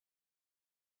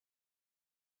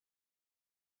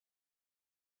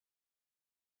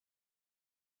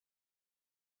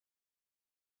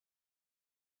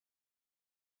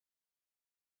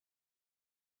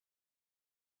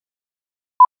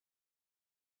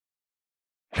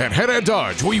At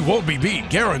Dodge, we won't be beat,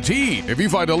 guaranteed. If you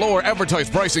find a lower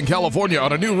advertised price in California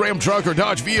on a new Ram truck or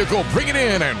Dodge vehicle, bring it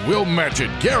in and we'll match it,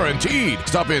 guaranteed.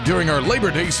 Stop in during our Labor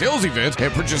Day sales event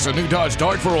and purchase a new Dodge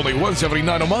Dart for only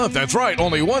 $179 a month. That's right,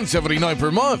 only $179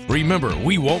 per month. Remember,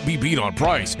 we won't be beat on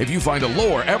price. If you find a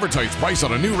lower advertised price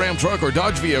on a new Ram truck or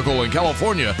Dodge vehicle in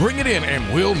California, bring it in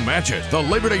and we'll match it. The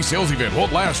Labor Day sales event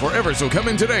won't last forever, so come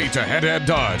in today to Head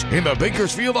Dodge in the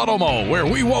Bakersfield Auto Mall, where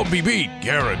we won't be beat,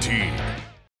 guaranteed.